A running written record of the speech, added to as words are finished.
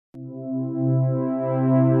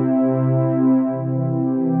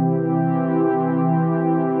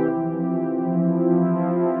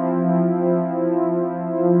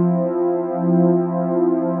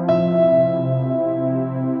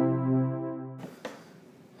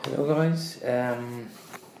Hello guys,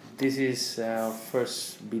 this is our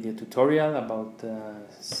first video tutorial about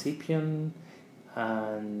Scipion,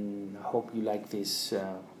 and I hope you like this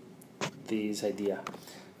idea.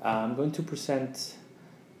 I'm going to present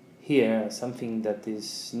here something that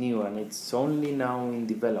is new and it's only now in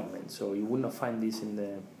development, so you will not find this in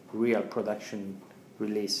the real production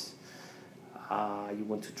release. You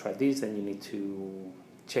want to try this, then you need to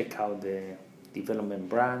check out the development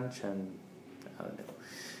branch, and I don't know.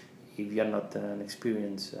 If you are not an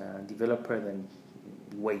experienced developer, then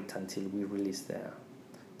wait until we release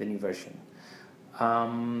the new version.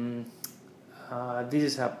 This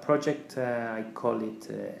is a project, I call it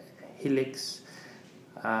Helix.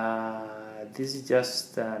 This is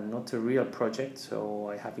just not a real project, so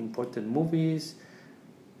I have imported movies.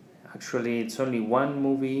 Actually, it's only one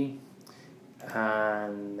movie,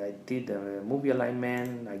 and I did a movie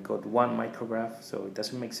alignment. I got one micrograph, so it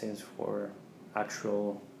doesn't make sense for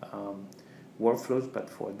actual workflows, but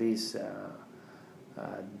for this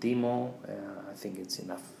demo I think it's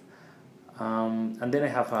enough. And then I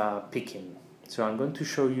have a picking, so I'm going to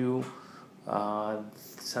show you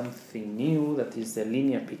something new, that is the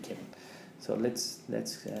linear picking. So let's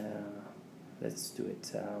do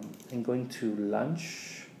it. I'm going to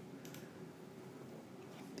launch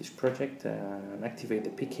this project and activate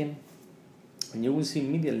the picking, and you will see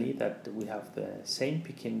immediately that we have the same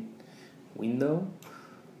picking window.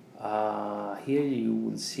 Here you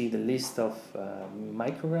will see the list of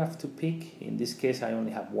micrographs to pick. In this case I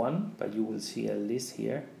only have one, but you will see a list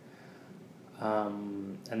here,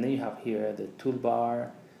 and then you have here the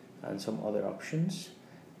toolbar and some other options,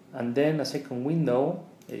 and then a second window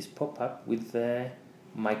is pop up with the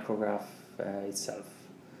micrograph itself.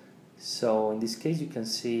 So in this case you can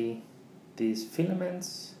see these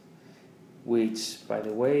filaments, which by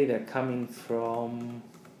the way they're coming from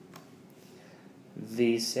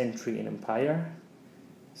this entry in Empire.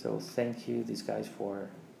 So thank you these guys for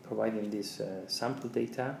providing this sample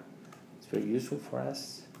data. It's very useful for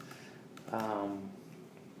us.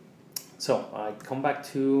 So I come back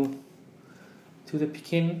to the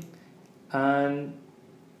picking, and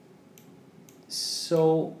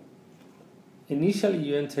so initially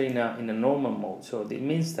you enter in a normal mode. So it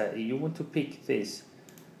means that if you want to pick this,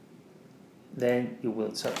 then you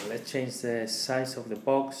will. So let's change the size of the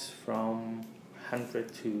box from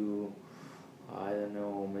 100 to, I don't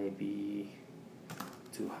know, maybe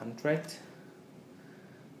 200.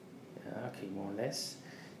 Yeah, okay, more or less.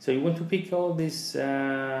 So you want to pick all these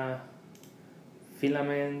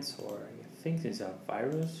filaments, or I think these are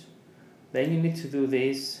virus. Then you need to do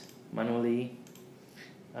this manually,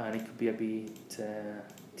 and it could be a bit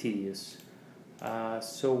tedious.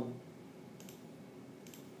 So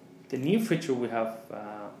the new feature we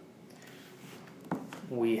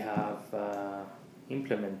have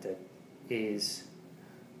implemented is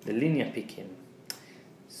the linear picking.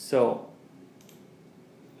 So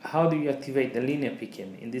how do you activate the linear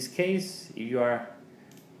picking? In this case, if you are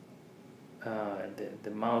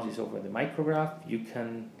the mouse is over the micrograph, you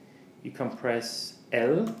can press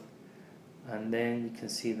L, and then you can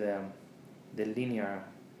see the linear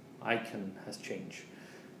icon has changed,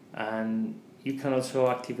 and you can also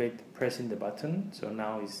activate pressing the button. So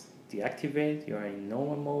now it's deactivate, you are in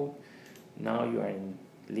normal mode, now you are in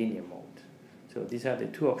linear mode. So these are the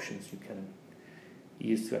two options you can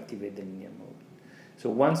use to activate the linear mode. So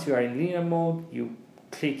once you are in linear mode, you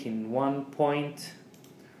click in one point,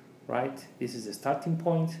 right? This is the starting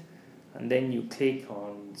point, and then you click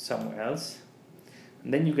on somewhere else,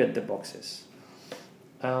 and then you get the boxes.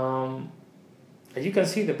 As you can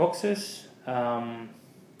see, the boxes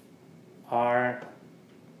are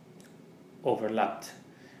overlapped,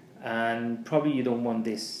 and probably you don't want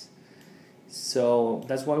this. So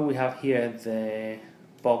that's why we have here the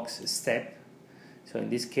box step. So in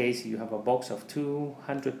this case, you have a box of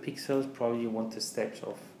 200 pixels, probably you want a step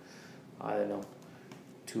of, I don't know,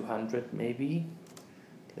 200 maybe.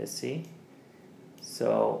 Let's see.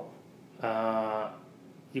 So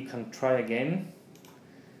you can try again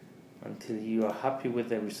until you are happy with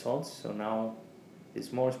the results. So now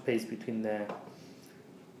there's more space between the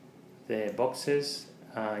boxes,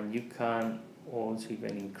 and you can also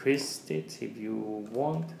even increase it if you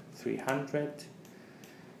want, 300.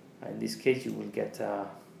 In this case you will get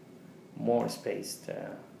more spaced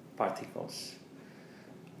particles.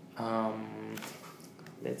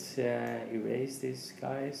 Let's erase these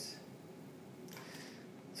guys.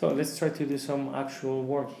 So let's try to do some actual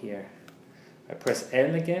work here. I press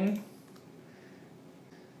L again.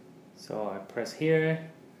 So I press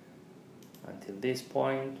here until this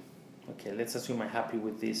point. Okay, let's assume I'm happy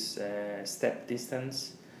with this step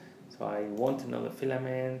distance. So So I want another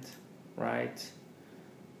filament, right?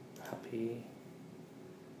 Happy.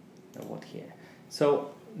 And what here?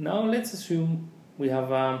 So now let's assume we have,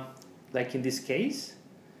 like in this case,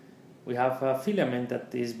 we have a filament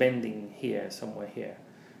that is bending here, somewhere here.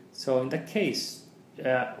 So in that case,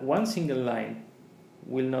 one single line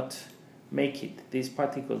will not make it. These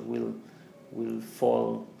particles will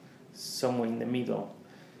fall somewhere in the middle.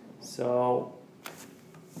 So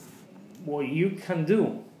what you can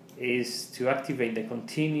do is to activate the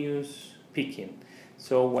continuous picking.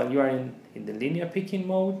 So while you are in the linear picking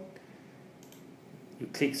mode, you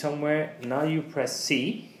click somewhere, now you press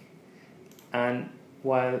C, and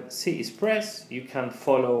while C is pressed, you can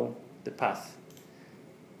follow the path.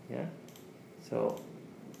 Yeah. So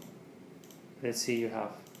let's see,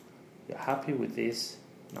 you're happy with this.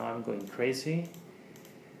 Now I'm going crazy,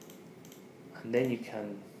 and then you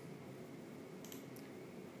can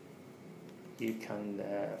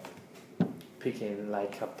pick in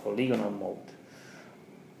like a polygonal mode.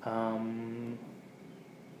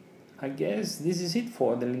 I guess this is it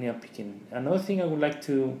for the linear picking. Another thing I would like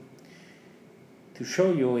to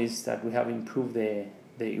show you is that we have improved the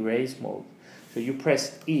erase mode. So you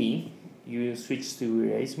press E, you switch to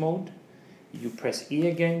erase mode. You press E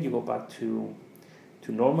again, you go back to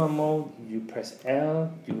normal mode. You press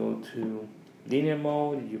L, you go to linear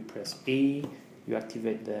mode. You press E, you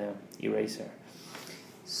activate the eraser.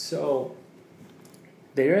 So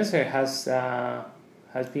the eraser has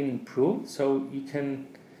been improved, so you can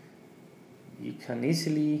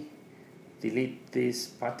easily delete these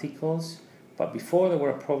particles. But before there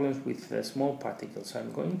were problems with small particles. So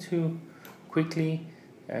I'm going to quickly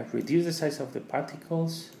reduce the size of the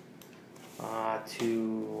particles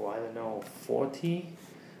to, I don't know, 40,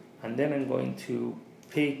 and then I'm going to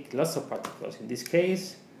pick lots of particles. In this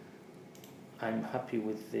case, I'm happy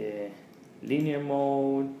with the linear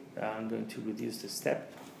mode. I'm going to reduce the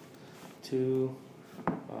step to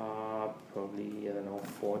probably, I don't know,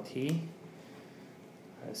 40.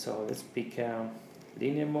 So let's pick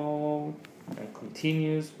linear mode and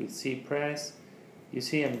continuous with C press. You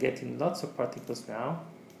see I'm getting lots of particles now.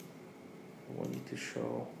 I want you to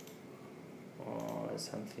show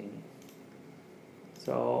something.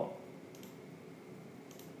 So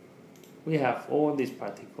we have all these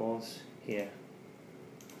particles here.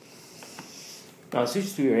 Now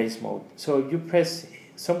switch to erase mode. So you press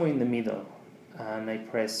somewhere in the middle, and I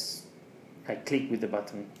click with the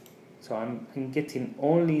button. So I'm getting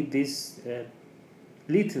only this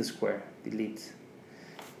little square, delete.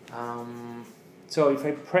 So if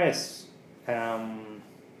I press M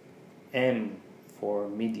for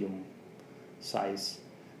medium size,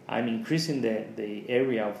 I'm increasing the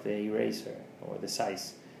area of the eraser, or the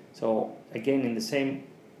size. So again, in the same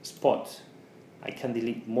spot, I can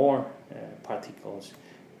delete more particles.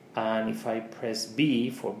 And if I press B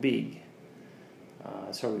for big,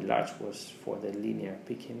 large was for the linear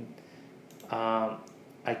picking,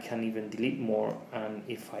 I can even delete more. And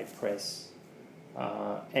if I press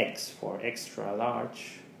X for extra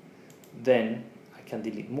large, then I can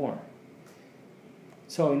delete more.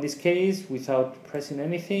 So in this case, without pressing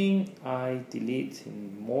anything, I delete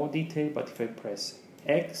in more detail. But if I press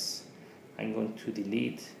X, I'm going to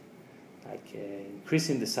delete, like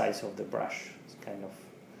increasing the size of the brush. It's kind of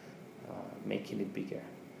making it bigger.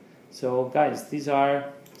 So guys, these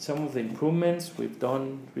are some of the improvements we've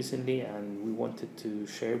done recently, and we wanted to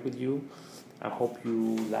share with you. I hope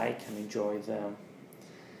you like and enjoy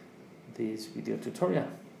this video tutorial.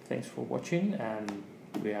 Thanks for watching, and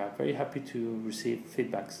we are very happy to receive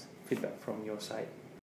feedback from your side.